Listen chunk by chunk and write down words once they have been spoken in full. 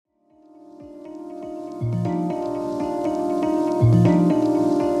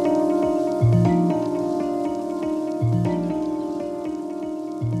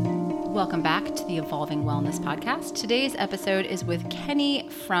welcome back to the Evolving Wellness Podcast. Today's episode is with Kenny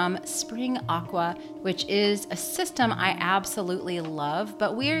from Spring Aqua, which is a system I absolutely love,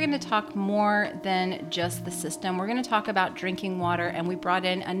 but we are going to talk more than just the system. We're going to talk about drinking water, and we brought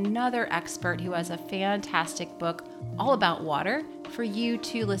in another expert who has a fantastic book all about water for you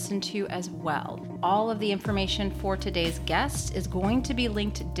to listen to as well. All of the information for today's guest is going to be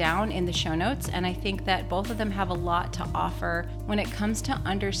linked down in the show notes, and I think that both of them have a lot to offer when it comes to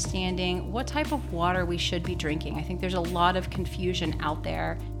understanding what type of water we should be drinking. I think there's a lot of confusion out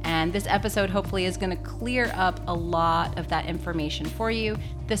there, and this episode hopefully is going to clear up a lot of that information for you.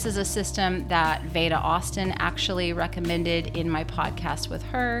 This is a system that Veda Austin actually recommended in my podcast with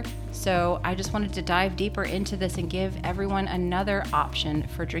her. So I just wanted to dive deeper into this and give everyone another option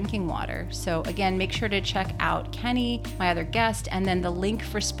for drinking water. So again, make sure to check out Kenny, my other guest, and then the link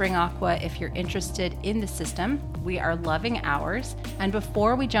for Spring Aqua if you're interested in the system. We are loving ours. And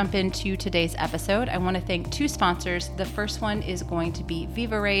before we jump into today's episode, I want to thank two sponsors. The first one is going to be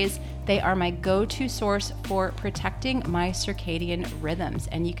Viva Rays. They are my go-to source for protecting my circadian rhythms.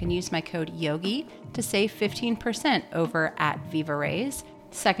 And you can use my code YOGI to save 15% over at Viva Rays.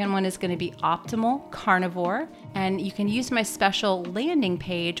 Second one is going to be Optimal Carnivore, and you can use my special landing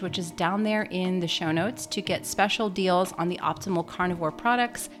page, which is down there in the show notes, to get special deals on the Optimal Carnivore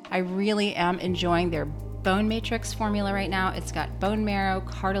products. I really am enjoying their bone matrix formula right now. It's got bone marrow,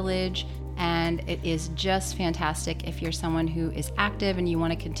 cartilage, and it is just fantastic if you're someone who is active and you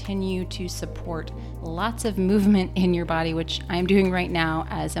want to continue to support lots of movement in your body, which I'm doing right now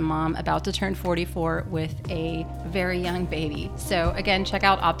as a mom about to turn 44 with a very young baby. So again, check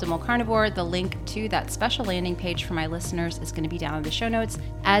out Optimal Carnivore. The link to that special landing page for my listeners is going to be down in the show notes.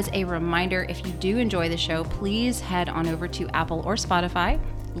 As a reminder, if you do enjoy the show, please head on over to Apple or Spotify.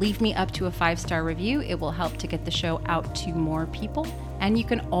 Leave me up to a 5-star review. It will help to get the show out to more people. And you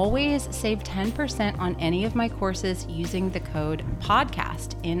can always save 10% on any of my courses using the code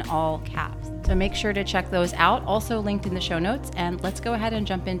PODCAST in all caps. So make sure to check those out, also linked in the show notes. And let's go ahead and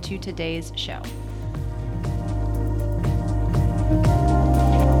jump into today's show.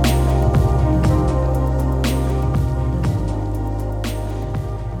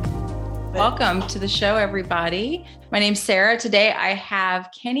 Welcome to the show, everybody. My name's Sarah. Today I have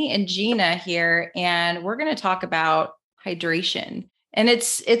Kenny and Gina here, and we're going to talk about hydration. And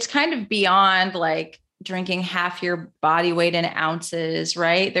it's kind of beyond like drinking half your body weight in ounces,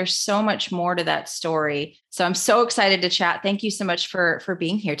 right? There's so much more to that story. So I'm so excited to chat. Thank you so much for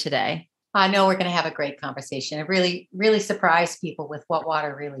being here today. I know we're going to have a great conversation. It really surprised people with what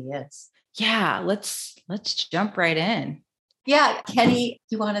water really is. Yeah, let's jump right in. Yeah, Kenny,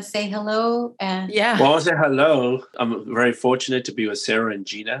 you want to say hello? Yeah. Well, I'll say hello. I'm very fortunate to be with Sarah and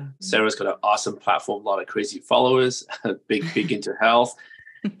Gina. Sarah's got an awesome platform, a lot of crazy followers, big into health.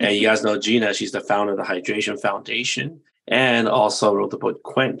 And you guys know Gina, she's the founder of the Hydration Foundation and also wrote the book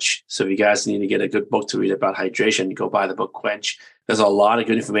Quench. So if you guys need to get a good book to read about hydration, go buy the book Quench. There's a lot of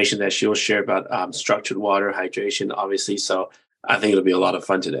good information that she'll share about structured water, hydration, obviously. So I think it'll be a lot of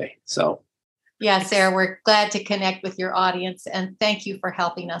fun today. So. Yeah, Sarah, we're glad to connect with your audience, and thank you for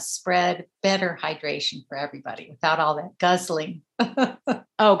helping us spread better hydration for everybody without all that guzzling.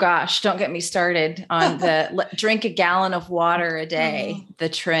 Oh gosh, don't get me started on the drink a gallon of water a day, the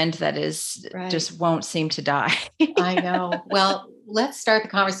trend that is just won't seem to die. I know. Well, let's start the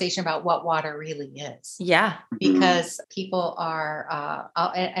conversation about what water really is. Yeah. Because people are,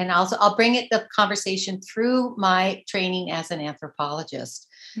 I'll bring the conversation through my training as an anthropologist.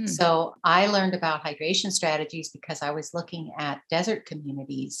 So I learned about hydration strategies because I was looking at desert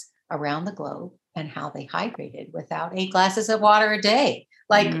communities around the globe and how they hydrated without 8 glasses of water a day.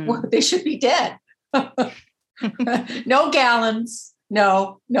 Like they should be dead. No gallons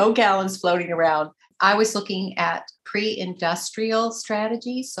floating around. I was looking at pre-industrial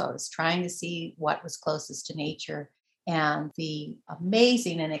strategies. So I was trying to see what was closest to nature and the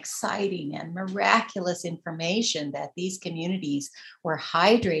amazing and exciting and miraculous information that these communities were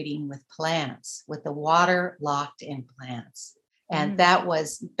hydrating with plants, with the water locked in plants. And that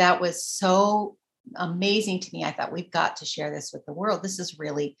was so amazing to me. I thought, we've got to share this with the world. This is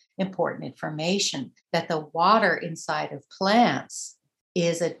really important information, that the water inside of plants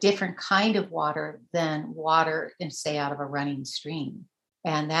is a different kind of water than water, say, out of a running stream.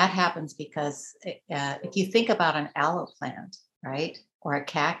 And that happens because if you think about an aloe plant, right, or a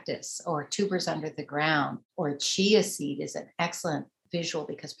cactus or tubers under the ground, or a chia seed is an excellent visual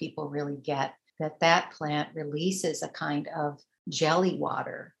because people really get that plant releases a kind of jelly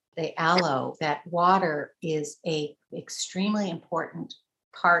water. The aloe, that water is a extremely important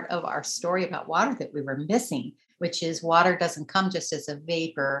part of our story about water that we were missing, which is water doesn't come just as a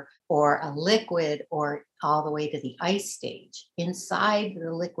vapor or a liquid or all the way to the ice stage. Inside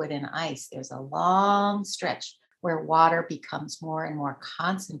the liquid and ice, there's a long stretch where water becomes more and more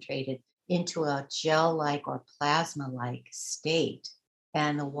concentrated into a gel-like or plasma-like state.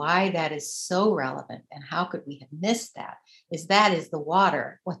 And why that is so relevant and how could we have missed that is the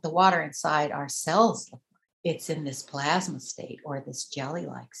water, what the water inside our cells look like. It's in this plasma state or this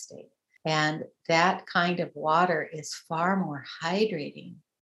jelly-like state. And that kind of water is far more hydrating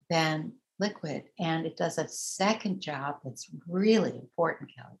than liquid. And it does a second job that's really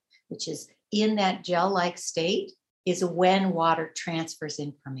important, Kelly, which is in that gel-like state is when water transfers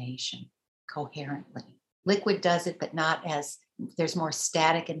information coherently. Liquid does it, but not as, there's more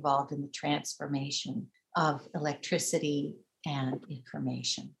static involved in the transformation of electricity and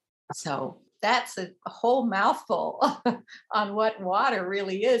information. So that's a whole mouthful on what water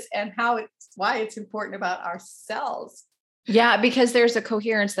really is and why it's important about our cells. Yeah, because there's a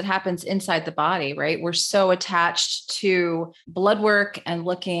coherence that happens inside the body, right? We're so attached to blood work and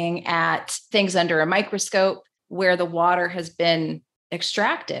looking at things under a microscope where the water has been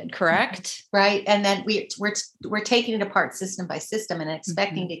extracted, correct? Right. And then we're taking it apart system by system and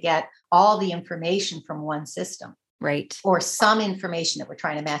expecting to get all the information from one system. Right. Or some information that we're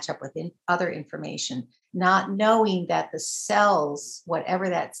trying to match up with other information, not knowing that the cells, whatever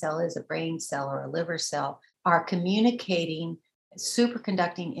that cell is, a brain cell or a liver cell, are communicating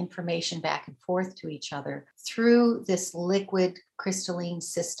superconducting information back and forth to each other through this liquid crystalline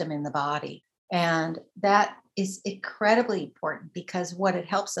system in the body. And that is incredibly important because what it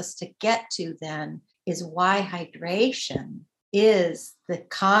helps us to get to then is why hydration is the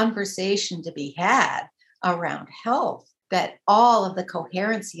conversation to be had around health, that all of the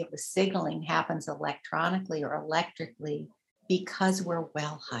coherency of the signaling happens electronically or electrically because we're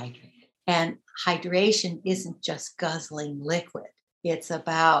well hydrated. And hydration isn't just guzzling liquid. It's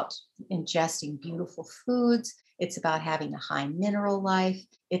about ingesting beautiful foods. It's about having a high mineral life.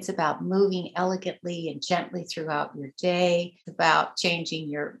 It's about moving elegantly and gently throughout your day. It's about changing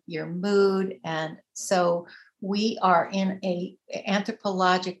your mood. And so we are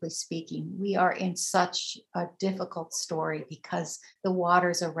anthropologically speaking, we are in such a difficult story because the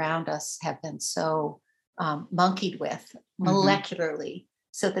waters around us have been so monkeyed with molecularly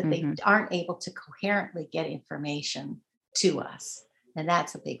so that they aren't able to coherently get information to us. And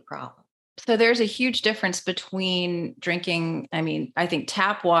that's a big problem. So there's a huge difference between drinking. I mean, I think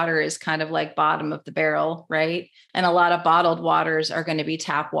tap water is kind of like bottom of the barrel, right? And a lot of bottled waters are going to be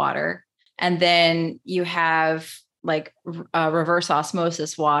tap water. And then you have like reverse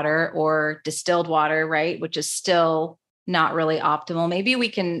osmosis water or distilled water, right? Which is still not really optimal. Maybe we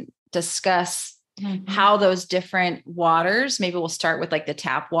can discuss how those different waters, maybe we'll start with like the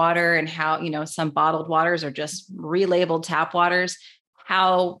tap water and how, some bottled waters are just relabeled tap waters,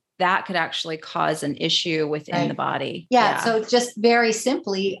 how that could actually cause an issue within the body. Yeah. So just very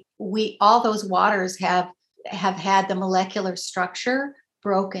simply, all those waters have had the molecular structure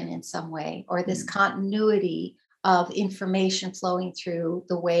broken in some way, or this continuity of information flowing through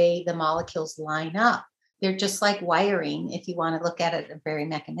the way the molecules line up. They're just like wiring, if you want to look at it in a very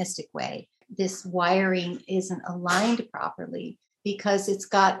mechanistic way. This wiring isn't aligned properly because it's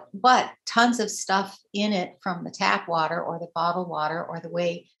got tons of stuff in it from the tap water or the bottled water or the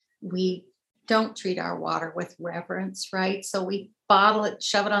way we don't treat our water with reverence, right? So we bottle it,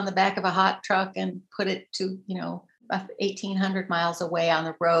 shove it on the back of a hot truck and put it to, 1,800 miles away on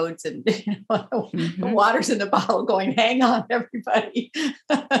the roads, and the water's in the bottle going, hang on, everybody.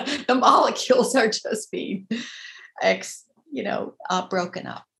 The molecules are just being, broken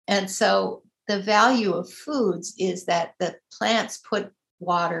up. And so the value of foods is that the plants put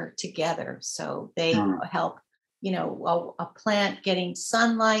water together. So they help, a plant getting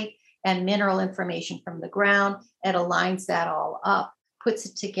sunlight and mineral information from the ground. It aligns that all up, puts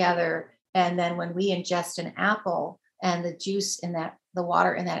it together. And then when we ingest an apple and the juice in that, the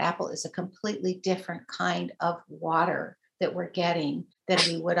water in that apple is a completely different kind of water that we're getting than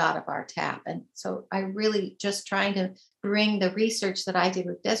we would out of our tap. And so I really just trying to bring the research that I did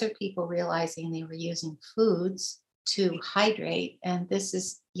with desert people, realizing they were using foods to hydrate. And this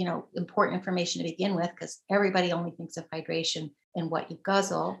is, important information to begin with, because everybody only thinks of hydration and what you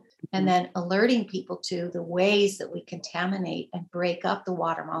guzzle. And then alerting people to the ways that we contaminate and break up the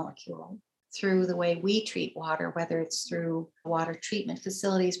water molecule through the way we treat water, whether it's through water treatment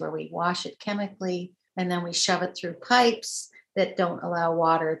facilities where we wash it chemically, and then we shove it through pipes that don't allow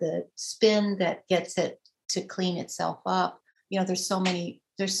water the spin that gets it to clean itself up. There's so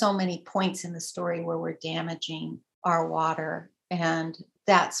many points in the story where we're damaging our water. And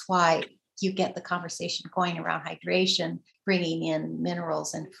that's why you get the conversation going around hydration, bringing in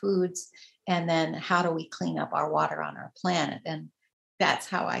minerals and foods, and then how do we clean up our water on our planet? And that's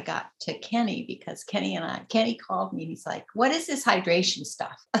how I got to Kenny, because Kenny called me and he's like, what is this hydration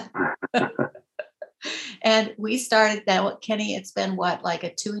stuff? And we started that, Kenny, it's been like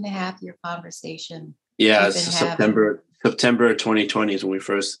a 2.5 year conversation. Yeah, it's September 2020 is when we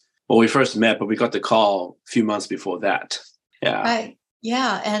first met, but we got the call a few months before that. Yeah. Right.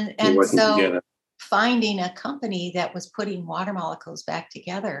 Yeah. And so together. Finding a company that was putting water molecules back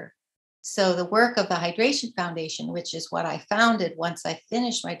together. So the work of the Hydration Foundation, which is what I founded once I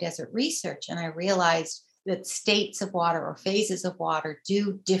finished my desert research, and I realized that states of water or phases of water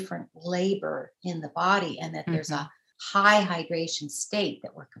do different labor in the body, and that there's a high hydration state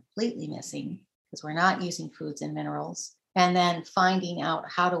that we're completely missing because we're not using foods and minerals. And then finding out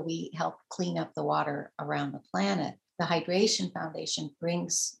how do we help clean up the water around the planet. The Hydration Foundation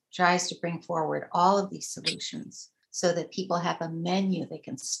tries to bring forward all of these solutions so that people have a menu they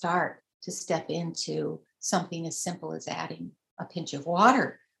can start to step into something as simple as adding a pinch of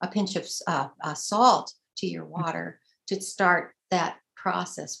water, a pinch of salt to your water to start that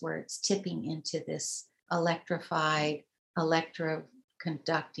process where it's tipping into this electrified,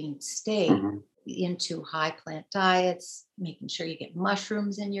 electroconducting state into high plant diets, making sure you get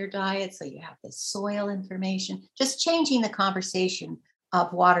mushrooms in your diet so you have the soil information, just changing the conversation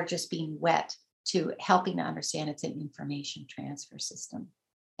of water just being wet to helping to understand it's an information transfer system.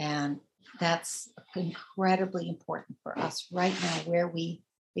 And that's incredibly important for us right now where we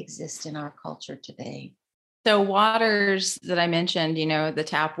exist in our culture today. So waters that I mentioned, the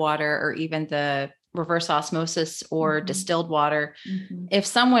tap water or even the reverse osmosis or distilled water, if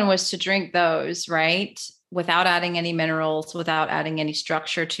someone was to drink those, right, without adding any minerals, without adding any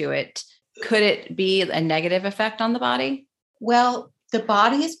structure to it, could it be a negative effect on the body? Well, the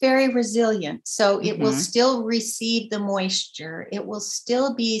body is very resilient, so it will still receive the moisture. It will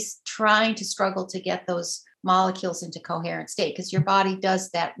still be trying to struggle to get those molecules into coherent state because your body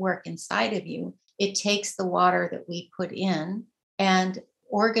does that work inside of you. It takes the water that we put in and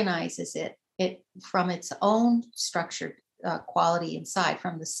organizes it from its own structured quality inside,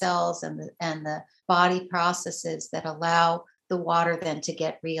 from the cells and the body processes that allow the water then to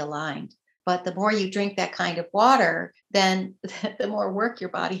get realigned. But the more you drink that kind of water, then the more work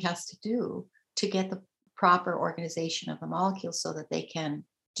your body has to do to get the proper organization of the molecules so that they can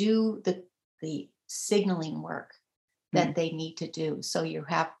do the signaling work that they need to do. So you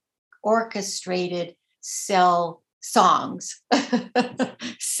have orchestrated cell songs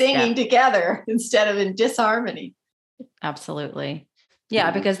singing together instead of in disharmony. Absolutely.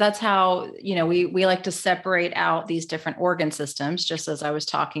 Yeah, because that's how, we like to separate out these different organ systems, just as I was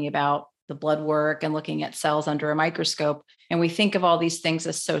talking about the blood work and looking at cells under a microscope. And we think of all these things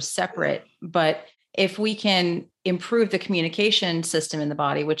as so separate. But if we can improve the communication system in the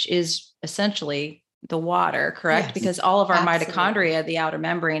body, which is essentially the water, correct? Yes, because all of our mitochondria, the outer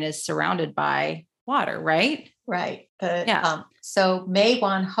membrane, is surrounded by water, right? Right. So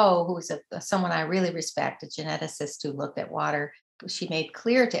Mei-Wan Ho, who is someone I really respect, a geneticist who looked at water, she made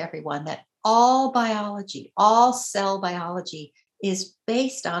clear to everyone that all biology, all cell biology is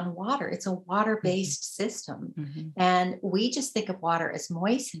based on water. It's a water-based system. And we just think of water as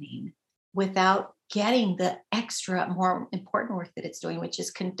moistening without getting the extra, more important work that it's doing, which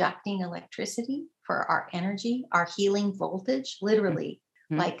is conducting electricity for our energy, our healing voltage, literally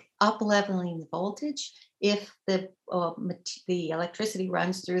like up-leveling the voltage. If the electricity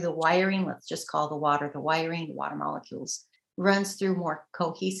runs through the wiring, let's just call the water, the wiring, the water molecules, runs through more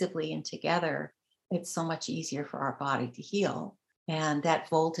cohesively and together, it's so much easier for our body to heal. And that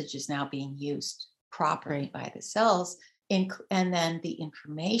voltage is now being used properly by the cells. And then the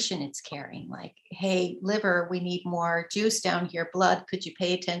information it's carrying, like, hey, liver, we need more juice down here. Blood, could you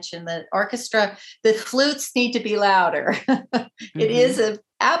pay attention? The orchestra, the flutes need to be louder. It is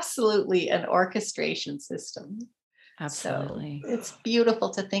absolutely an orchestration system. Absolutely. So it's beautiful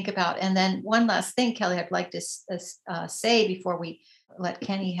to think about. And then one last thing, Kelly, I'd like to say before we let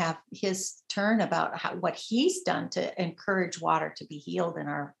Kenny have his turn about what he's done to encourage water to be healed in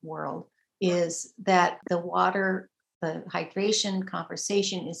our world, is that the hydration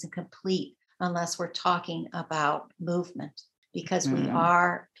conversation isn't complete unless we're talking about movement, because we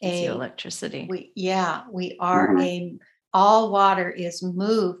are electricity. We are all water is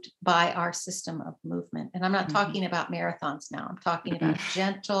moved by our system of movement. And I'm not talking about marathons now. I'm talking about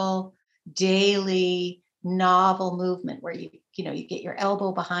gentle, daily, novel movement where you get your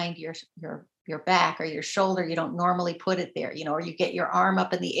elbow behind your your back or your shoulder. You don't normally put it there, or you get your arm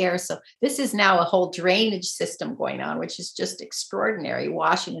up in the air. So this is now a whole drainage system going on, which is just extraordinary,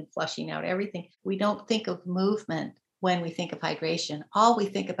 washing and flushing out everything. We don't think of movement when we think of hydration. All we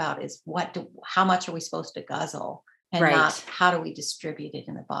think about is how much are we supposed to guzzle, and not how do we distribute it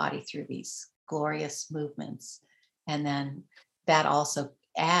in the body through these glorious movements. And then that also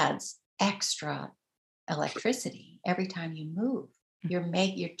adds extra electricity. Every time you move,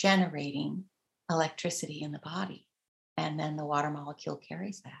 you're generating electricity in the body, and then the water molecule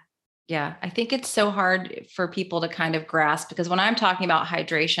carries that. Yeah, I think it's so hard for people to kind of grasp, because when I'm talking about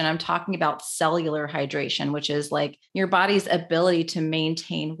hydration, I'm talking about cellular hydration, which is like your body's ability to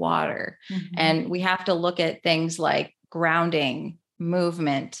maintain water. Mm-hmm. And we have to look at things like grounding,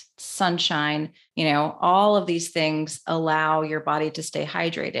 movement, sunshine, all of these things allow your body to stay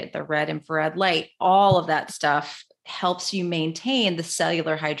hydrated. The red infrared light, all of that stuff helps you maintain the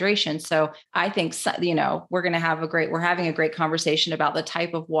cellular hydration. So I think, we're having a great conversation about the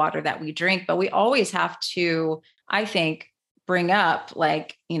type of water that we drink, but we always have to, I think, bring up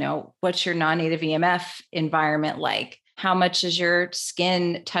what's your non-native EMF environment like? How much is your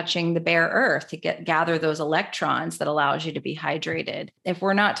skin touching the bare earth to gather those electrons that allows you to be hydrated? If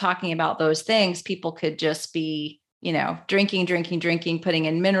we're not talking about those things, people could just be drinking, putting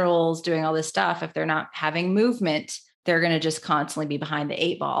in minerals, doing all this stuff. If they're not having movement, they're going to just constantly be behind the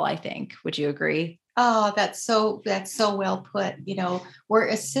 8 ball, I think. Would you agree? Oh, that's so well put. We're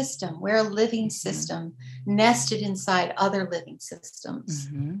a system. We're a living system nested inside other living systems,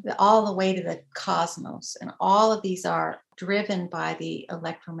 all the way to the cosmos. And all of these are driven by the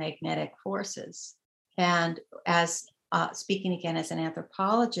electromagnetic forces. And as speaking again as an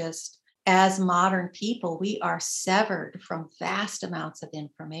anthropologist, as modern people, we are severed from vast amounts of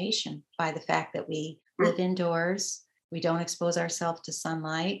information by the fact that we live indoors. We don't expose ourselves to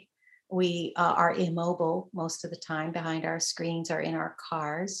sunlight. We are immobile most of the time behind our screens or in our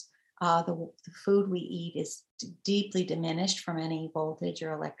cars. The food we eat is deeply diminished from any voltage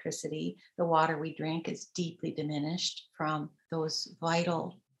or electricity. The water we drink is deeply diminished from those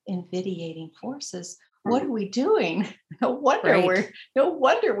vital invidiating forces. What are we doing? No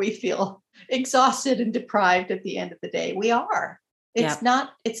wonder we feel exhausted and deprived at the end of the day. We are. It's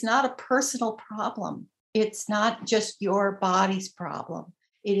not a personal problem. It's not just your body's problem.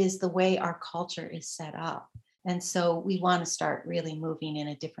 It is the way our culture is set up. And so we want to start really moving in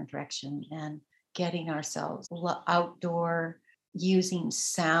a different direction and getting ourselves outdoor, using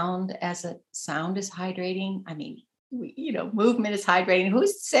sound is hydrating. I mean, movement is hydrating.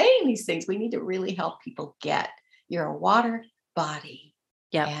 Who's saying these things? We need to really help people get you're a water body.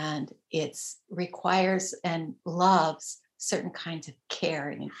 Yeah. And it requires and loves certain kinds of care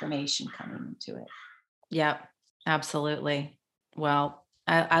and information coming into it. Yeah, absolutely. Well,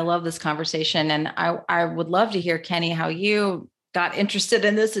 I love this conversation, and I would love to hear, Kenny, how you got interested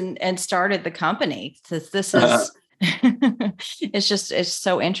in this and started the company. This is, it's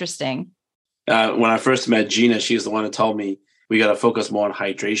so interesting. When I first met Gina, she's the one who told me we got to focus more on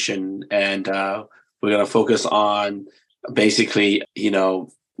hydration, and we're going to focus on basically,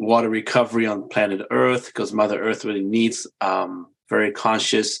 water recovery on planet Earth, because Mother Earth really needs very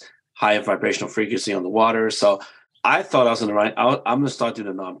conscious, high vibrational frequency on the water. So I thought I was going to I'm going to start doing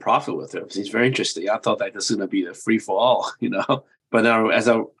a nonprofit with her. It's very interesting. I thought that this was going to be the free for all, But now, as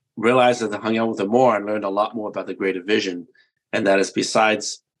I realized that I hung out with her more, I learned a lot more about the greater vision, and that is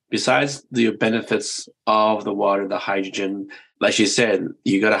besides the benefits of the water, the hydrogen, like she said,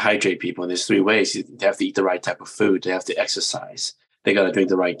 you got to hydrate people. And there's 3 ways. They have to eat the right type of food. They have to exercise. They got to drink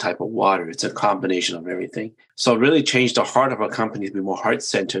the right type of water. It's a combination of everything. So it really changed the heart of our company to be more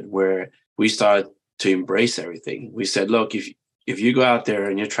heart-centered, where we started to embrace everything. We said, look, if you go out there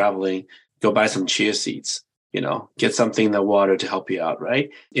and you're traveling, go buy some chia seeds, get something in the water to help you out, right?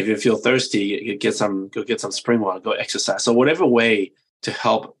 If you feel thirsty, go get some spring water, go exercise. So whatever way to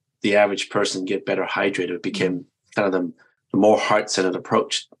help the average person get better hydrated became kind of the more heart-centered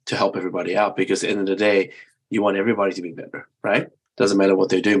approach to help everybody out, because at the end of the day, you want everybody to be better, right? Doesn't matter what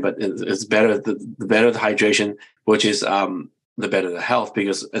they're doing, but it's better, the better the hydration, which is the better the health,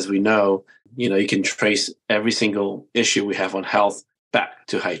 because as we know, you can trace every single issue we have on health back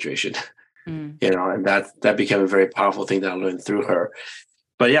to hydration, and that became a very powerful thing that I learned through her.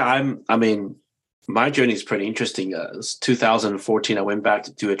 But yeah, my journey is pretty interesting. It was 2014. I went back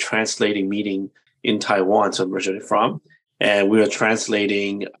to do a translating meeting in Taiwan, so I'm originally from, and we were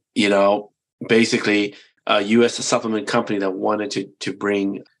translating, basically a U.S. supplement company that wanted to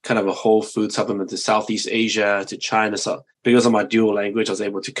bring kind of a whole food supplement to Southeast Asia, to China. So because of my dual language, I was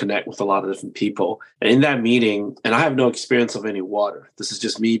able to connect with a lot of different people. And in that meeting, and I have no experience of any water. This is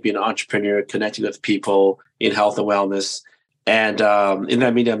just me being an entrepreneur, connecting with people in health and wellness. And in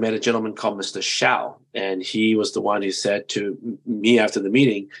that meeting, I met a gentleman called Mr. Shao. And he was the one who said to me after the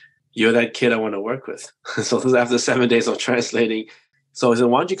meeting, "You're that kid I want to work with." So this is after 7 days of translating. So he said,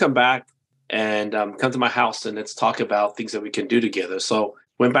 "Why don't you come back and come to my house and let's talk about things that we can do together." So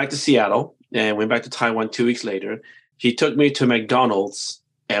went back to Seattle and went back to Taiwan 2 weeks later. He took me to McDonald's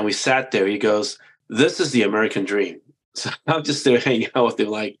and we sat there. He goes, "This is the American dream." So I'm just there hanging out with him,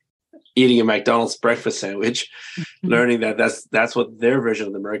 like eating a McDonald's breakfast sandwich, learning that that's what their version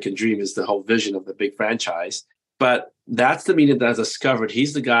of the American dream is, the whole vision of the big franchise. But that's the meaning that I discovered.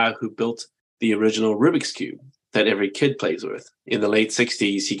 He's the guy who built the original Rubik's Cube that every kid plays with. In the late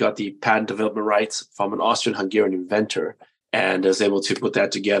 60s, he got the patent development rights from an Austrian-Hungarian inventor and was able to put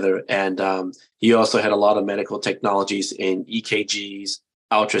that together. And he also had a lot of medical technologies in EKGs,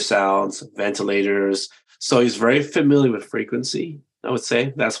 ultrasounds, ventilators. So he's very familiar with frequency, I would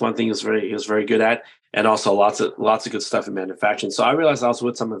say. That's one thing he was very good at. And also lots of good stuff in manufacturing. So I realized I was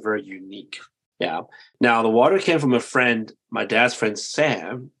with someone very unique. Yeah. Now, the water came from a friend, my dad's friend,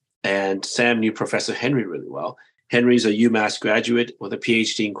 Sam, and Sam knew Professor Henry really well. Henry's a UMass graduate with a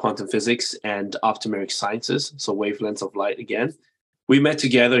PhD in quantum physics and optomeric sciences, so wavelengths of light again. We met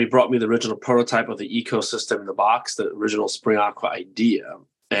together. He brought me the original prototype of the ecosystem in the box, the original Spring Aqua idea.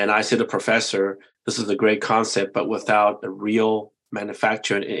 And I said to Professor, "This is a great concept, but without a real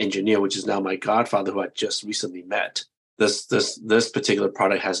manufacturer and engineer," which is now my godfather, who I just recently met, this particular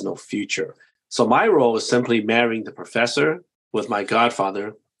product has no future. So my role is simply marrying the professor with my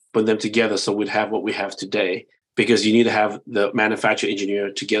godfather, putting them together so we'd have what we have today, because you need to have the manufacturer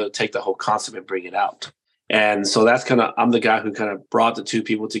engineer together, take the whole concept and bring it out. And so that's I'm the guy who kind of brought the two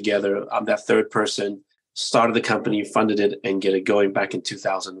people together. I'm that third person, started the company, funded it, and get it going back in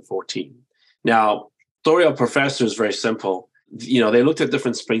 2014. Now, story of Professor is very simple. They looked at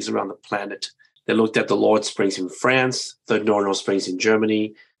different springs around the planet. They looked at the Lord Springs in France, the Norno Springs in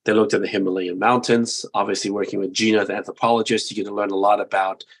Germany. They looked at the Himalayan mountains. Obviously, working with Gina, the anthropologist, you get to learn a lot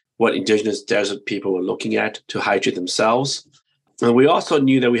about what indigenous desert people were looking at to hydrate themselves. And we also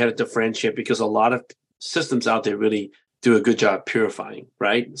knew that we had to differentiate because a lot of systems out there really do a good job purifying,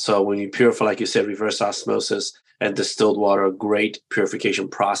 right? So when you purify, like you said, reverse osmosis and distilled water are great purification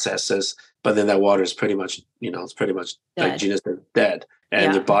processes, but then that water is pretty much, dead. Like Gina said, dead.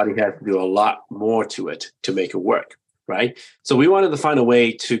 And your body has to do a lot more to it to make it work, right? So we wanted to find a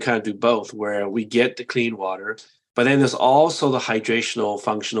way to kind of do both, where we get the clean water, but then there's also the hydrational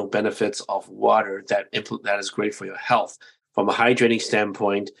functional benefits of water that is great for your health from a hydrating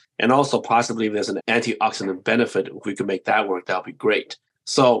standpoint. And also possibly if there's an antioxidant benefit, if we could make that work, that would be great.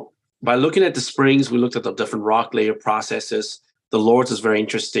 So by looking at the springs, we looked at the different rock layer processes. The Lourdes is very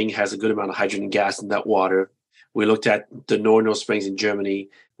interesting, has a good amount of hydrogen gas in that water. We looked at the Norno Springs in Germany.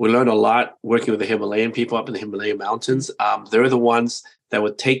 We learned a lot working with the Himalayan people up in the Himalayan mountains. They're the ones that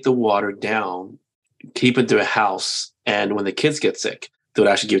would take the water down, keep it to a house, and when the kids get sick, they would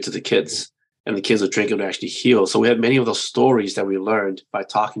actually give it to the kids, and the kids would drink it to actually heal. So we had many of those stories that we learned by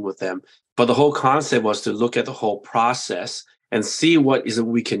talking with them. But the whole concept was to look at the whole process and see what is it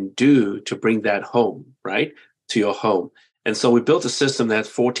we can do to bring that home, right, to your home. And so we built a system that has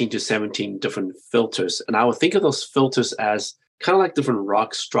 14 to 17 different filters. And I would think of those filters as kind of like different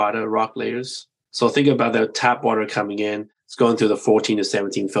rock strata, rock layers. So think about the tap water coming in. It's going through the 14 to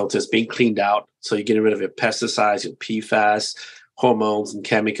 17 filters, being cleaned out. So you're getting rid of your pesticides, your PFAS, hormones and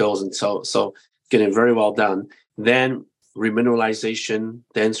chemicals. And so getting very well done. Then remineralization,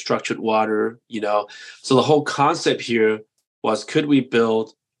 then structured water, So the whole concept here was, could we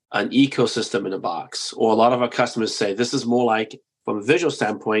build an ecosystem in a box? Or a lot of our customers say this is more like, from a visual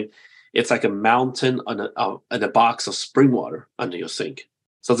standpoint, it's like a mountain in a box of spring water under your sink.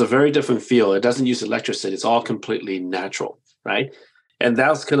 So it's a very different feel. It doesn't use electricity. It's all completely natural, right? And that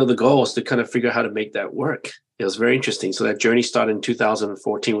was kind of the goal, is to kind of figure out how to make that work. It was very interesting. So that journey started in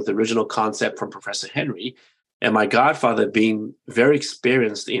 2014 with the original concept from Professor Henry. And my godfather, being very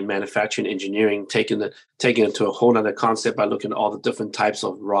experienced in manufacturing engineering, taking it to a whole other concept by looking at all the different types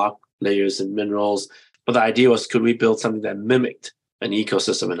of rock layers and minerals. But the idea was, could we build something that mimicked an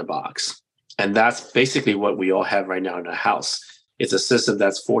ecosystem in a box? And that's basically what we all have right now in our house. It's a system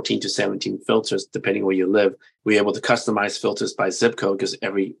that's 14 to 17 filters, depending where you live. We're able to customize filters by zip code because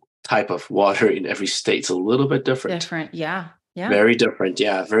every type of water in every state is a little bit different. Different, yeah. Yeah. Very different,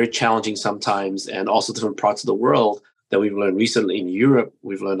 yeah. Very challenging sometimes, and also different parts of the world. that we've learned recently in Europe,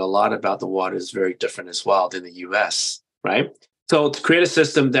 we've learned a lot about the water is very different as well than the US, right? So to create a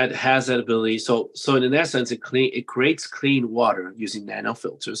system that has that ability, so in essence, it creates clean water using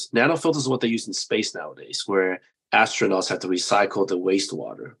nanofilters. Nanofilters is what they use in space nowadays, where astronauts have to recycle the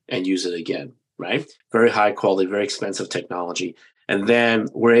wastewater and use it again, right? Very high quality, very expensive technology. And then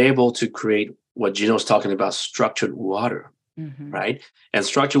we're able to create what Gina was talking about, structured water, right? And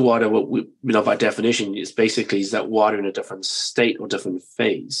structured water, what we, by definition, is basically is that water in a different state or different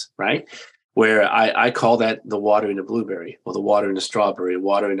phase, right? Where I call that the water in a blueberry, or the water in a strawberry,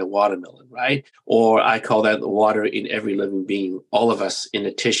 water in a watermelon, right? Or I call that the water in every living being, all of us, in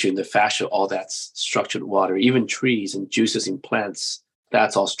the tissue, in the fascia, all that's structured water. Even trees and juices in plants,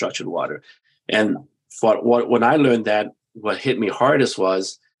 that's all structured water. And when I learned that, what hit me hardest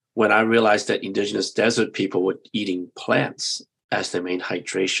was when I realized that indigenous desert people were eating plants as their main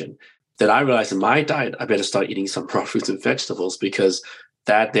hydration. Then I realized in my diet, I better start eating some raw fruits and vegetables, because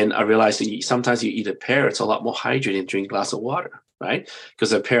then I realized that sometimes you eat a pear, it's a lot more hydrating than drink a glass of water, right?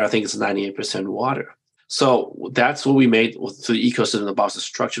 Because a pear, I think, is 98% water. So that's what we made through the ecosystem about the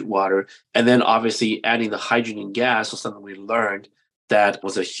structured water. And then obviously adding the hydrogen gas was something we learned that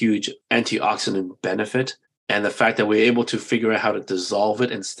was a huge antioxidant benefit. And the fact that we're able to figure out how to dissolve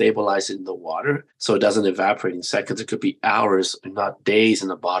it and stabilize it in the water so it doesn't evaporate in seconds. It could be hours, not days in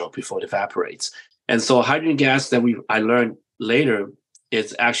the bottle before it evaporates. And so hydrogen gas that I learned later,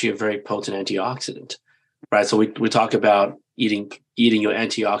 it's actually a very potent antioxidant, right? So we talk about eating your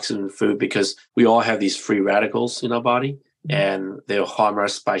antioxidant food because we all have these free radicals in our body, and they'll harm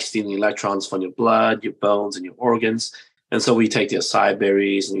us by stealing electrons from your blood, your bones, and your organs. And so we take the acai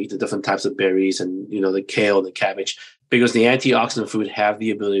berries and eat the different types of berries and, the kale, the cabbage, because the antioxidant food have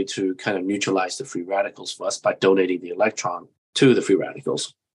the ability to kind of neutralize the free radicals for us by donating the electron to the free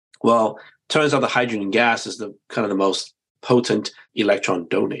radicals. Well, turns out the hydrogen gas is the kind of the most potent electron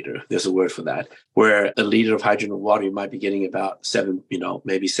donator. There's a word for that, where a liter of hydrogen water, you might be getting about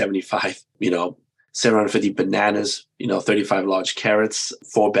maybe 75, 750 bananas, 35 large carrots,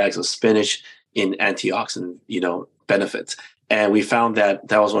 4 bags of spinach in antioxidant, benefits. And we found that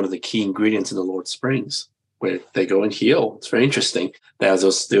was one of the key ingredients in the Lord Springs, where they go and heal. It's very interesting. There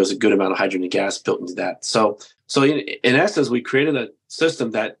was a good amount of hydrogen gas built into that. So in essence, we created a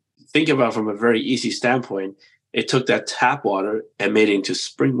system that, think about from a very easy standpoint, it took that tap water and made it into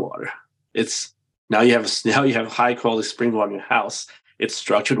spring water. Now you have high quality spring water in your house. It's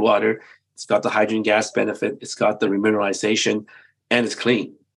structured water. It's got the hydrogen gas benefit. It's got the remineralization, and it's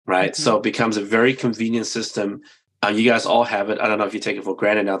clean, right? So it becomes a very convenient system. You guys all have it. I don't know if you take it for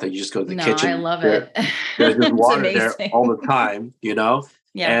granted now that you just go to the kitchen. I love it. There's just water there all the time,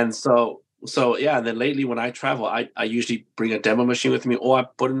 Yeah. And so yeah, and then lately when I travel, I usually bring a demo machine with me, or I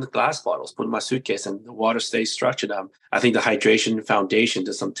put in the glass bottles, put in my suitcase, and the water stays structured. I think the Hydration Foundation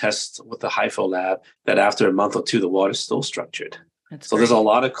did some tests with the HIFO lab that after a month or two, the water's still structured. So there's a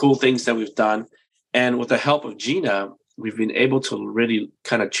lot of cool things that we've done. And with the help of Gina, we've been able to really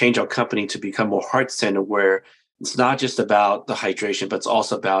kind of change our company to become more heart-centered, where it's not just about the hydration, but it's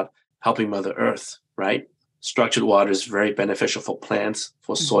also about helping Mother Earth, right? Structured water is very beneficial for plants,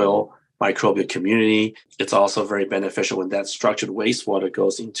 for soil, microbial community. It's also very beneficial when that structured wastewater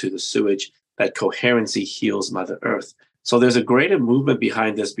goes into the sewage. That coherency heals Mother Earth. So there's a greater movement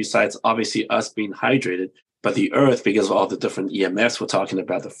behind this besides obviously us being hydrated, but the Earth, because of all the different EMFs we're talking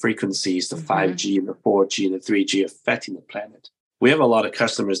about, the frequencies, the 5G and the 4G and the 3G affecting the planet. We have a lot of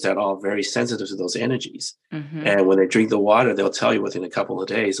customers that are very sensitive to those energies. And when they drink the water, they'll tell you within a couple of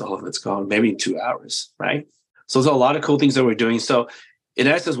days, all of it's gone, maybe in 2 hours, right? So there's a lot of cool things that we're doing. So in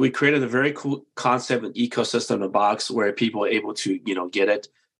essence, we created a very cool concept and ecosystem in a box where people are able to, get it,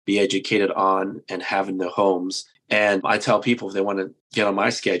 be educated on, and have in their homes. And I tell people if they want to get on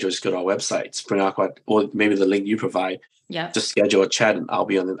my schedule, just go to our website, Spring Aqua, or maybe the link you provide. Yeah. Just schedule a chat and I'll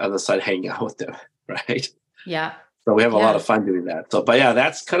be on the other side hanging out with them. Right. Yeah. So we have a lot of fun doing that. So, but yeah,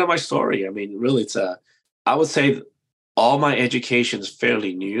 that's kind of my story. I mean, really, I would say all my education is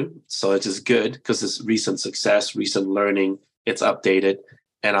fairly new. So it's just good because it's recent success, recent learning. It's updated,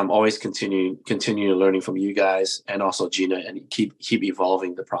 and I'm always continuing learning from you guys and also Gina, and keep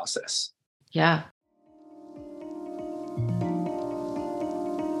evolving the process. Yeah.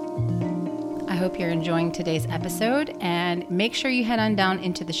 I hope you're enjoying today's episode, and make sure you head on down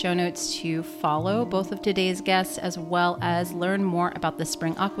into the show notes to follow both of today's guests, as well as learn more about the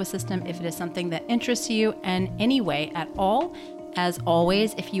Spring Aqua system if it is something that interests you in any way at all. As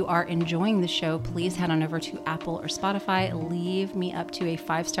always, if you are enjoying the show, please head on over to Apple or Spotify. Leave me up to a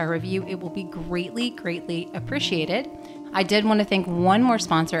 5-star review. It will be greatly, greatly appreciated. I did want to thank one more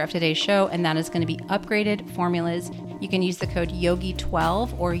sponsor of today's show, and that is going to be Upgraded Formulas. You can use the code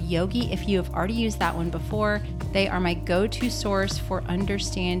YOGI12 or YOGI if you have already used that one before. They are my go-to source for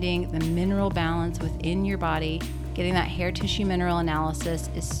understanding the mineral balance within your body. Getting that hair tissue mineral analysis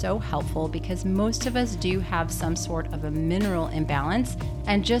is so helpful because most of us do have some sort of a mineral imbalance,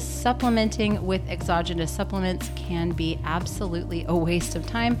 and just supplementing with exogenous supplements can be absolutely a waste of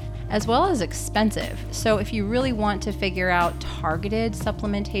time as well as expensive. So if you really want to figure out targeted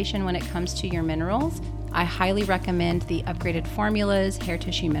supplementation when it comes to your minerals, I highly recommend the Upgraded Formulas Hair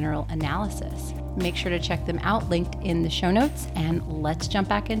Tissue Mineral Analysis. Make sure to check them out, linked in the show notes, and let's jump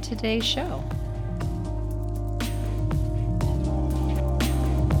back into today's show.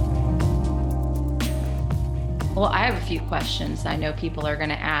 Well, I have a few questions I know people are going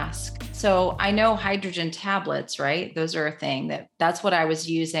to ask. So I know hydrogen tablets, right? Those are a thing that's what I was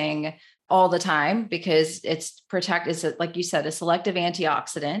using all the time because it's like you said, a selective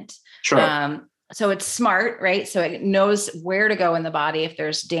antioxidant. Sure. So it's smart, right? So it knows where to go in the body if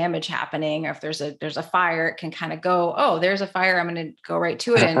there's damage happening, or if there's a fire, it can kind of go, oh, there's a fire, I'm going to go right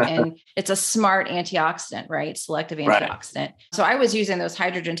to it. And it's a smart antioxidant, right? Selective antioxidant. Right. So I was using those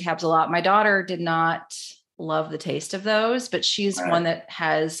hydrogen tabs a lot. My daughter did not love the taste of those, but she's one that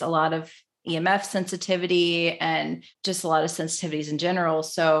has a lot of EMF sensitivity and just a lot of sensitivities in general.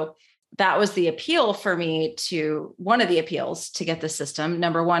 So that was the appeal for me one of the appeals to get the system.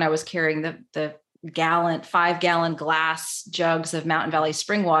 Number one, I was carrying the 5-gallon glass jugs of Mountain Valley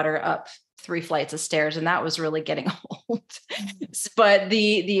spring water up 3 flights of stairs. And that was really getting old. But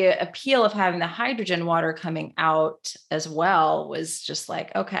the appeal of having the hydrogen water coming out as well was just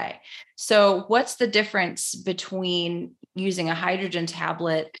like, okay, so what's the difference between using a hydrogen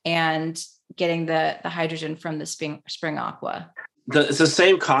tablet and getting the hydrogen from the spring aqua? It's the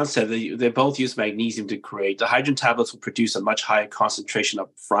same concept. They both use magnesium to create. The hydrogen tablets will produce a much higher concentration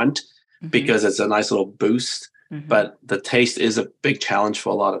up front because it's a nice little boost. But the taste is a big challenge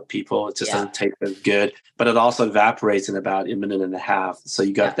for a lot of people. It just doesn't taste as good, but it also evaporates in about a minute and a half. So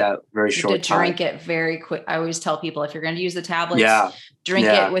you got that very short time. Drink it very quick. I always tell people, if you're going to use the tablets, drink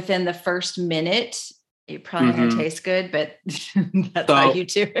it within the first minute. You're probably going to taste good, but that's how you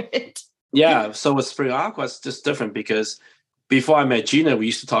do it. So with Spring Aqua, it's just different because before I met Gina, we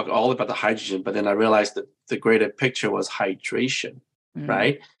used to talk all about the hydrogen, but then I realized that the greater picture was hydration,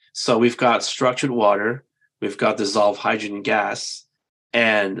 right? So we've got structured water, we've got dissolved hydrogen gas,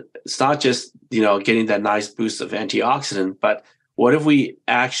 and it's not just, getting that nice boost of antioxidant, but what if we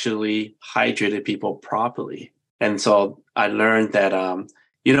actually hydrated people properly? And so I learned that,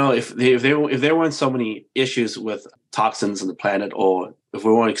 if there weren't so many issues with toxins on the planet, or if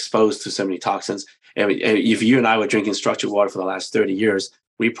we weren't exposed to so many toxins, if you and I were drinking structured water for the last 30 years,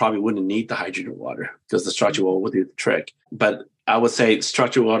 we probably wouldn't need the hydrogen water because the structured water would do the trick. But I would say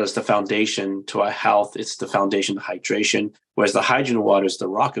structured water is the foundation to our health. It's the foundation to hydration, whereas the hydrogen water is the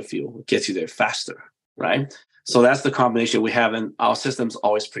rocket fuel. It gets you there faster, right? So that's the combination we have. And our system's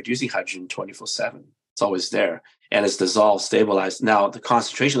always producing hydrogen 24/7. It's always there. And it's dissolved, stabilized. Now, the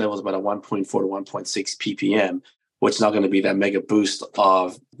concentration level is about a 1.4 to 1.6 ppm, which is not going to be that mega boost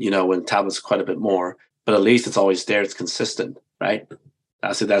of, when tablets quite a bit more. But at least it's always there. It's consistent, right?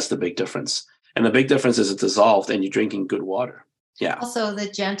 So that's the big difference. And the big difference is it's dissolved and you're drinking good water. Yeah. Also, the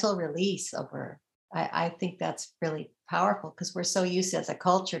gentle release I think that's really powerful because we're so used as a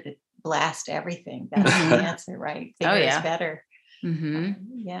culture to blast everything. That's the answer, right? Bigger is better.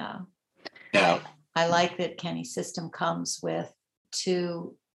 Yeah. I like that Kenny's system comes with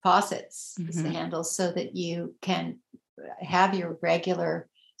 2 faucets as the handles so that you can have your regular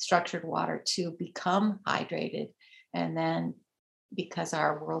structured water to become hydrated. And then because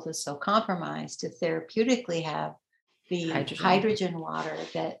our world is so compromised, to therapeutically have the hydrogen water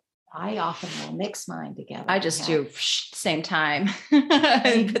that I often will mix mine together. I just do same time.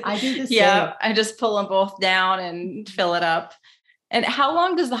 I do the same. Yeah, I just pull them both down and fill it up. And how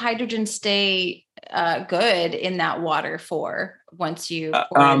long does the hydrogen stay good in that water for once you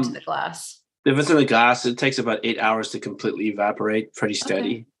pour it into the glass? If it's in the glass, it takes about 8 hours to completely evaporate, pretty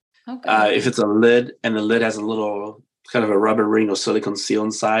steady. Okay. If it's a lid and the lid has a little kind of a rubber ring or silicone seal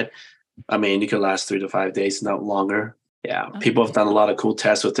inside, you can last 3 to 5 days, not longer. Yeah. Okay. People have done a lot of cool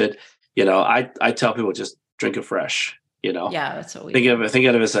tests with it. I tell people just drink it fresh, Yeah, that's what we think of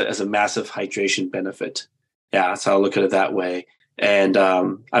it as a massive hydration benefit. Yeah. That's how I look at it that way. And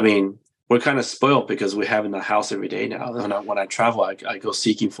we're kind of spoiled because we have it in the house every day now. When I travel, I go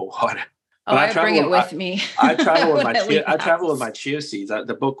seeking for water. Oh, But I I bring it travel. with me I travel with when my I leave the I travel with house. my chia seeds.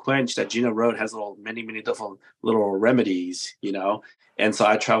 The book Quench that Gina wrote has many different little remedies, And so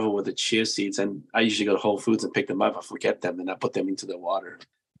I travel with the chia seeds, and I usually go to Whole Foods and pick them up. I forget them, and I put them into the water,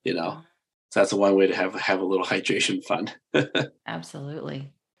 Oh, So that's one way to have a little hydration fun.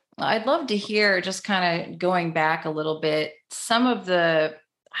 absolutely. Well, I'd love to hear, just kind of going back a little bit, some of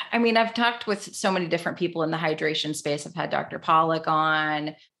I mean, I've talked with so many different people in the hydration space. I've had Dr. Pollack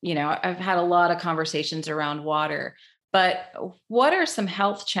on, I've had a lot of conversations around water, but what are some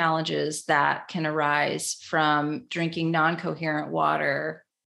health challenges that can arise from drinking non-coherent water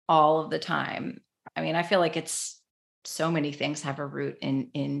all of the time? I mean, I feel like so many things have a root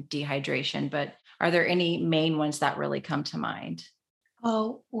in dehydration, but are there any main ones that really come to mind?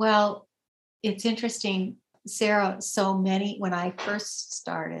 Oh, well, it's interesting, Sarah. So many, when I first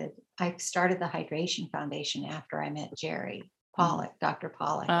started, I started the Hydration Foundation after I met Jerry Pollack, Dr.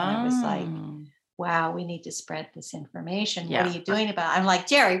 Pollack. And I was like, Oh, wow, we need to spread this information. What are yeah. you doing about? I'm like,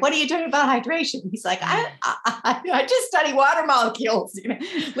 Jerry, what are you doing about hydration? He's like, I just study water molecules. Leave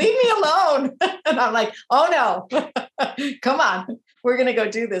me alone. And I'm like, oh no, come on, we're going to go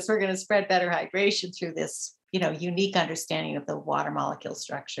do this. We're going to spread better hydration through this, unique understanding of the water molecule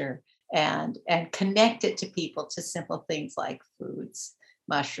structure and connect it to people to simple things like foods,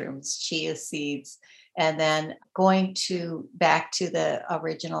 mushrooms, chia seeds. And then going back to the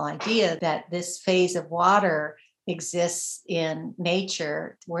original idea that this phase of water exists in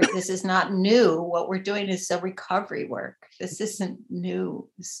nature, where this is not new. What we're doing is some recovery work. This isn't new.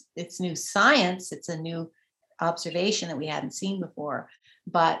 It's new science. It's a new observation that we hadn't seen before.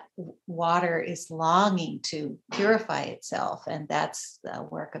 But water is longing to purify itself. And that's the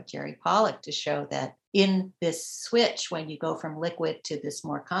work of Jerry Pollack to show that in this switch, when you go from liquid to this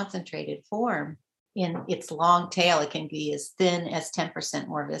more concentrated form, in its long tail, it can be as thin as 10%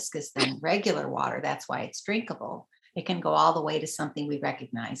 more viscous than regular water. That's why it's drinkable. It can go all the way to something we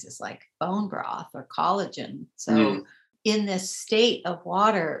recognize as like bone broth or collagen. So in this state of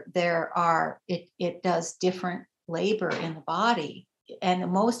water, it does different labor in the body. And the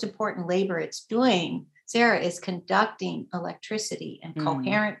most important labor it's doing, Sarah, is conducting electricity and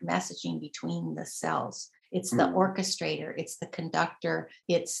coherent messaging between the cells. It's the orchestrator, it's the conductor,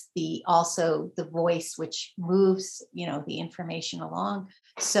 it's also the voice which moves, the information along.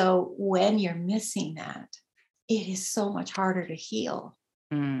 So when you're missing that, it is so much harder to heal.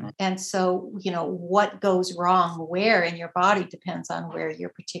 And so, what goes wrong where in your body depends on where your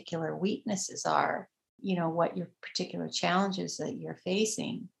particular weaknesses are, what your particular challenges that you're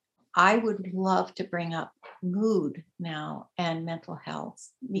facing. I would love to bring up mood now and mental health,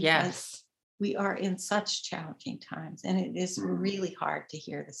 because Yes. we are in such challenging times, and it is really hard to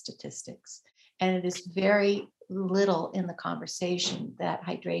hear the statistics. And it is very little in the conversation that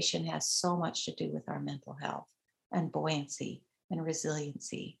hydration has so much to do with our mental health and buoyancy and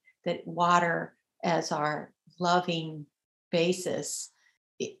resiliency, that water as our loving basis,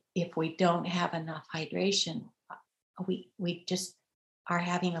 if we don't have enough hydration, we just are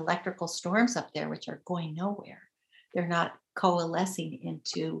having electrical storms up there, which are going nowhere. They're not coalescing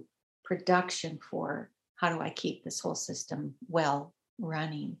into production for how do I keep this whole system well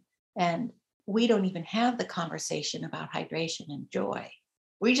running. And we don't even have the conversation about hydration and joy.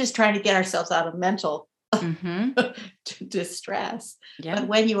 We're just trying to get ourselves out of mental distress. Yeah. But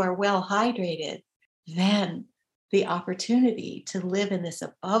when you are well hydrated, then the opportunity to live in this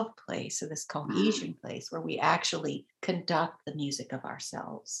above place, or this cohesion place, where we actually conduct the music of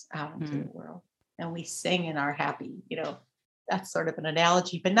ourselves out into the world. And we sing in our happy, that's sort of an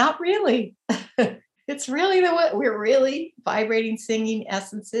analogy, but not really. It's really we're really vibrating, singing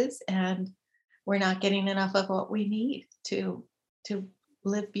essences, and we're not getting enough of what we need to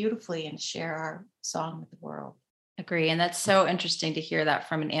live beautifully and share our song with the world. Agree. And that's so interesting to hear that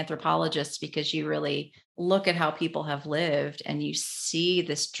from an anthropologist, because you really look at how people have lived and you see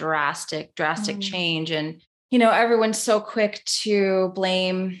this drastic change. And, everyone's so quick to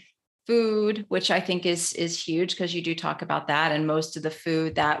blame food, which I think is huge, because you do talk about that. And most of the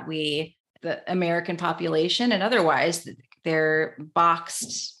food that the American population and otherwise, they're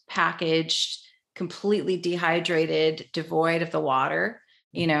boxed, packaged, completely dehydrated, devoid of the water.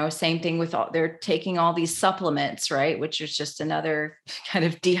 Same thing with they're taking all these supplements, right? Which is just another kind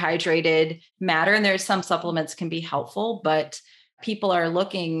of dehydrated matter. And there's some supplements can be helpful, but people are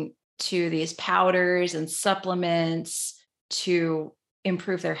looking to these powders and supplements to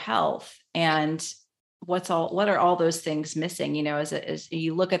improve their health. And what are all those things missing? As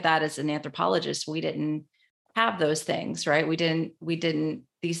you look at that as an anthropologist, we didn't have those things, right? We didn't,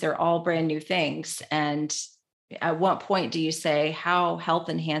 these are all brand new things. And at what point do you say, how health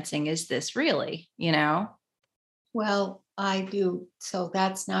enhancing is this really, Well, I do. So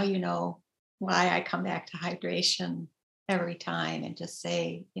that's now why I come back to hydration every time and just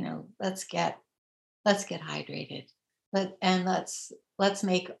say, let's get hydrated. Let's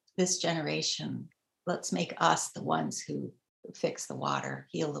make this generation, let's make us the ones who fix the water,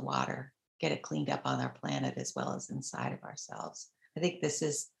 heal the water, get it cleaned up on our planet as well as inside of ourselves. I think this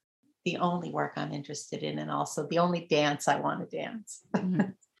is the only work I'm interested in, and also the only dance I want to dance.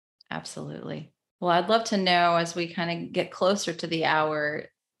 Mhm. Absolutely. Well, I'd love to know as we kind of get closer to the hour,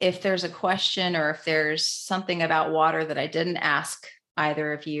 if there's a question or if there's something about water that I didn't ask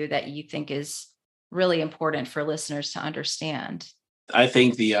either of you that you think is really important for listeners to understand. I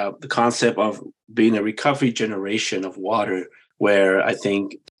think the concept of being a recovery generation of water, where I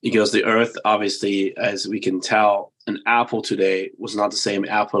think it goes the earth, obviously, as we can tell, an apple today was not the same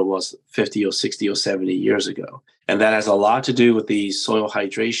apple it was 50 or 60 or 70 years ago. And that has a lot to do with the soil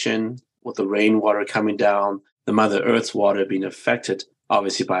hydration, with the rainwater coming down, the Mother Earth's water being affected,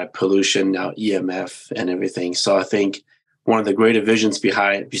 obviously, by pollution, now EMF and everything. So I think one of the greater visions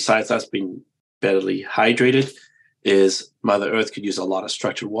besides us being betterly hydrated, is Mother Earth could use a lot of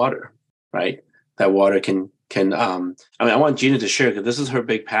structured water, right? That water can. I want Gina to share, because this is her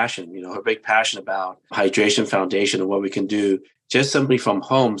big passion. Her big passion about hydration foundation and what we can do just simply from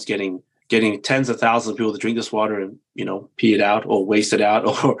homes, getting tens of thousands of people to drink this water and pee it out or waste it out,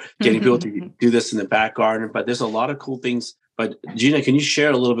 or getting people to do this in the back garden. But there's a lot of cool things. But Gina, can you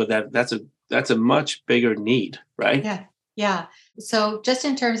share a little bit that's a much bigger need, right? Yeah. So just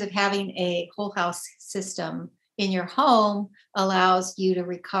in terms of having a whole house system in your home allows you to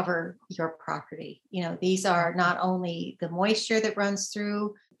recover your property. These are not only the moisture that runs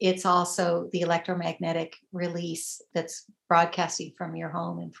through, it's also the electromagnetic release that's broadcasting from your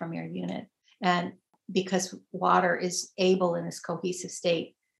home and from your unit. And because water is able in this cohesive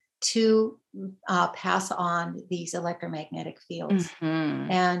state to pass on these electromagnetic fields.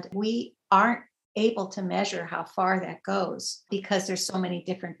 Mm-hmm. And we aren't able to measure how far that goes because there's so many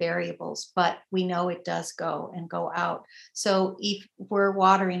different variables, but we know it does go and go out. So if we're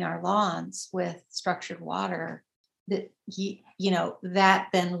watering our lawns with structured water, that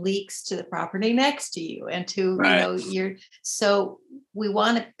then leaks to the property next to you and to Right. So we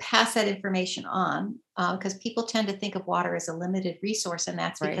want to pass that information on because people tend to think of water as a limited resource, and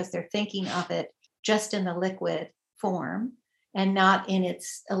that's because they're thinking of it just in the liquid form and not in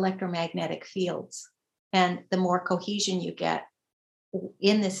its electromagnetic fields. And the more cohesion you get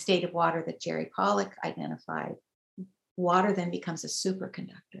in this state of water that Jerry Pollack identified, water then becomes a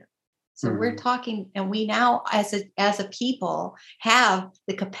superconductor. So we're talking, and we now, as a people, have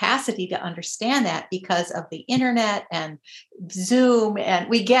the capacity to understand that because of the internet and Zoom, and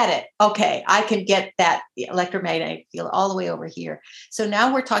we get it. Okay, I can get that electromagnetic field all the way over here. So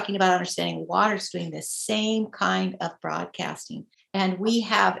now we're talking about understanding water's doing the same kind of broadcasting. And we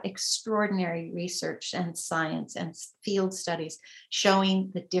have extraordinary research and science and field studies showing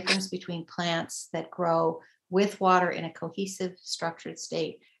the difference between plants that grow with water in a cohesive, structured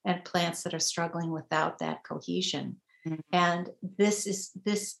state and plants that are struggling without that cohesion. Mm-hmm. And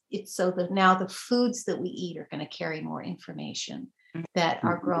now the foods that we eat are going to carry more information that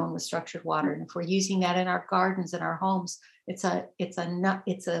are grown with structured water. And if we're using that in our gardens and our homes, it's such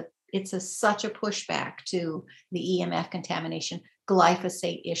a pushback to the EMF contamination,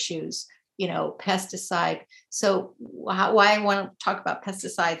 glyphosate issues, pesticide. So why I want to talk about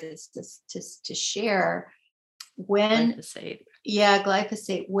pesticides is to share when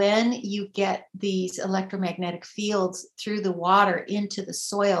glyphosate, when you get these electromagnetic fields through the water into the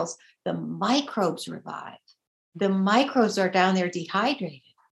soils, the microbes revive. The microbes are down there dehydrated.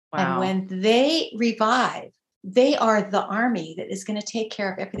 Wow. And when they revive, they are the army that is going to take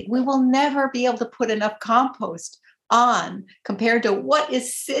care of everything. We will never be able to put enough compost on compared to what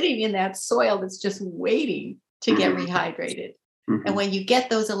is sitting in that soil that's just waiting to get rehydrated. Mm-hmm. And when you get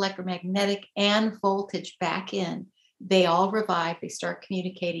those electromagnetic and voltage back in, they all revive. They start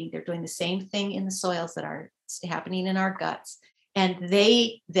communicating. They're doing the same thing in the soils that are happening in our guts. And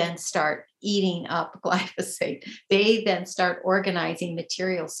they then start eating up glyphosate. They then start organizing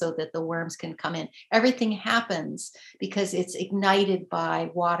materials so that the worms can come in. Everything happens because it's ignited by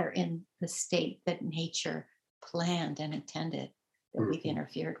water in the state that nature planned and intended, that we've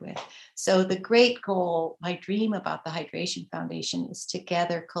interfered with. So the great goal, my dream about the Hydration Foundation, is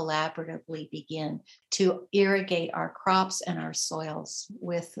together collaboratively begin to irrigate our crops and our soils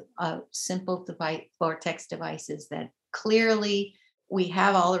with simple vortex devices that clearly we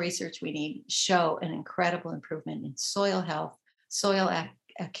have all the research we need, show an incredible improvement in soil health, soil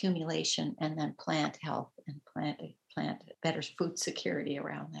accumulation, and then plant health and plant better food security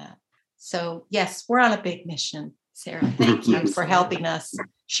around that. So yes, we're on a big mission, Sarah. Thank you for helping us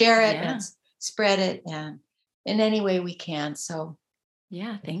share it and spread it and in any way we can. So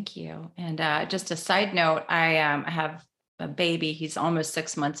yeah, thank you. And just a side note, I have a baby. He's almost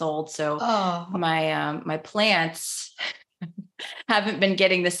 6 months old. So my plants haven't been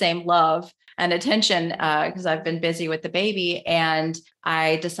getting the same love and attention because I've been busy with the baby. And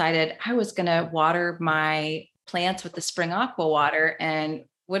I decided I was going to water my plants with the spring aqua water. And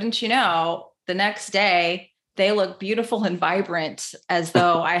wouldn't you know, the next day, they look beautiful and vibrant as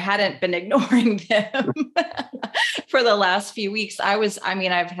though I hadn't been ignoring them for the last few weeks.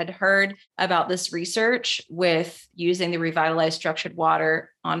 I've had heard about this research with using the revitalized structured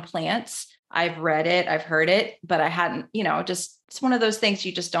water on plants. I've read it, I've heard it, but I hadn't, it's one of those things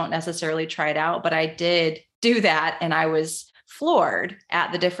you just don't necessarily try it out. But I did do that. And I was floored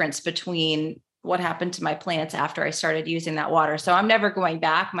at the difference between what happened to my plants after I started using that water. So I'm never going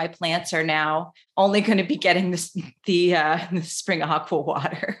back. My plants are now only going to be getting the spring aqua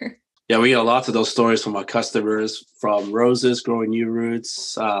water. Yeah, we get lots of those stories from our customers, from roses growing new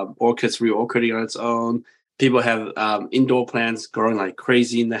roots, orchids re-orchiding on its own. People have indoor plants growing like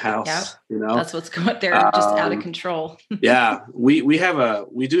crazy in the house. Yep. That's what's going there, just out of control. Yeah,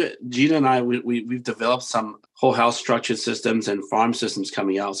 Gina and I, we've developed some whole house structured systems and farm systems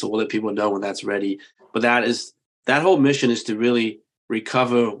coming out. So we'll let people know when that's ready. But that whole mission is to really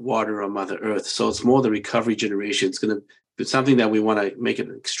recover water on Mother Earth. So it's more the recovery generation. It's going to be something that we want to make it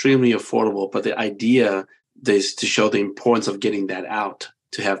extremely affordable. But the idea is to show the importance of getting that out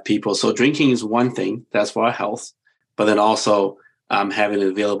to have people. So drinking is one thing, that's for our health, but then also having it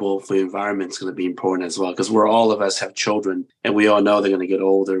available for the environment is going to be important as well, because all of us have children and we all know they're going to get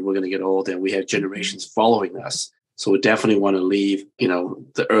older. We're going to get older and we have generations following us. So we definitely want to leave,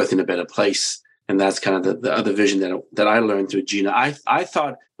 the earth in a better place. And that's kind of the other vision that I learned through Gina. I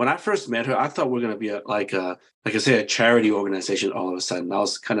thought when I first met her, I thought we were going to be a charity organization all of a sudden. I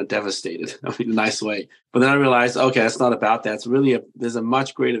was kind of devastated in a nice way. But then I realized, okay, it's not about that. It's really there's a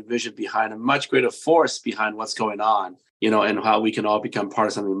much greater vision behind, a much greater force behind what's going on, and how we can all become part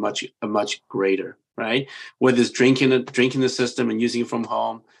of something much greater, right? Whether it's drinking the system and using it from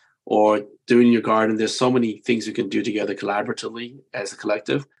home or doing your garden, there's so many things we can do together collaboratively as a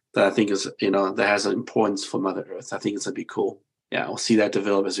collective that I think is, that has an importance for Mother Earth. I think it's going to be cool. Yeah, we'll see that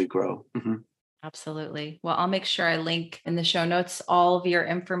develop as we grow. Mm-hmm. Absolutely. Well, I'll make sure I link in the show notes all of your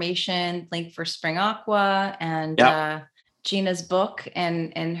information, link for Spring Aqua and Gina's book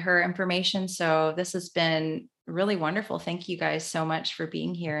and her information. So this has been really wonderful. Thank you guys so much for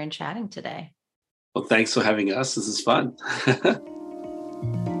being here and chatting today. Well, thanks for having us. This is fun.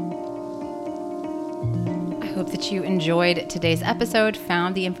 I hope that you enjoyed today's episode,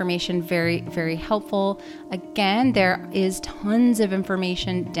 found the information very, very helpful. Again, there is tons of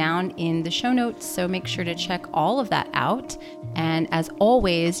information down in the show notes, so make sure to check all of that out. And as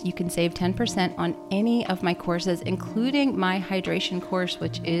always, you can save 10% on any of my courses, including my hydration course,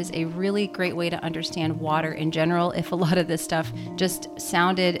 which is a really great way to understand water in general. If a lot of this stuff just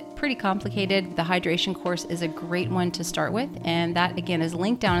sounded pretty complicated, the hydration course is a great one to start with. And that, again, is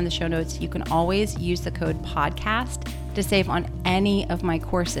linked down in the show notes. You can always use the code podcast to save on any of my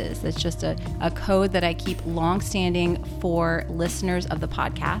courses. That's just a code that I keep long-standing for listeners of the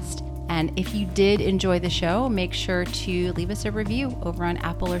podcast. And if you did enjoy the show, make sure to leave us a review over on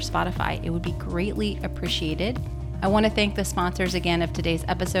Apple or Spotify. It would be greatly appreciated. I want to thank the sponsors again of today's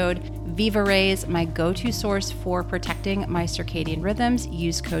episode. Viva Rays, my go-to source for protecting my circadian rhythms.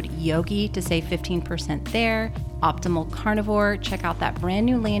 Use code YOGI to save 15% there. Optimal Carnivore, check out that brand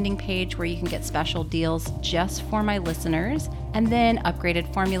new landing page where you can get special deals just for my listeners. And then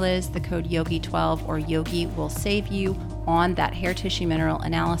Upgraded Formulas, the code YOGI12 or YOGI will save you on that hair tissue mineral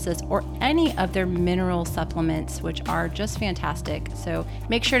analysis or any of their mineral supplements, which are just fantastic. So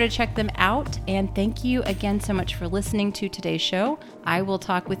make sure to check them out. And thank you again so much for listening to today's show. I will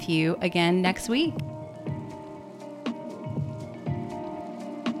talk with you again next week.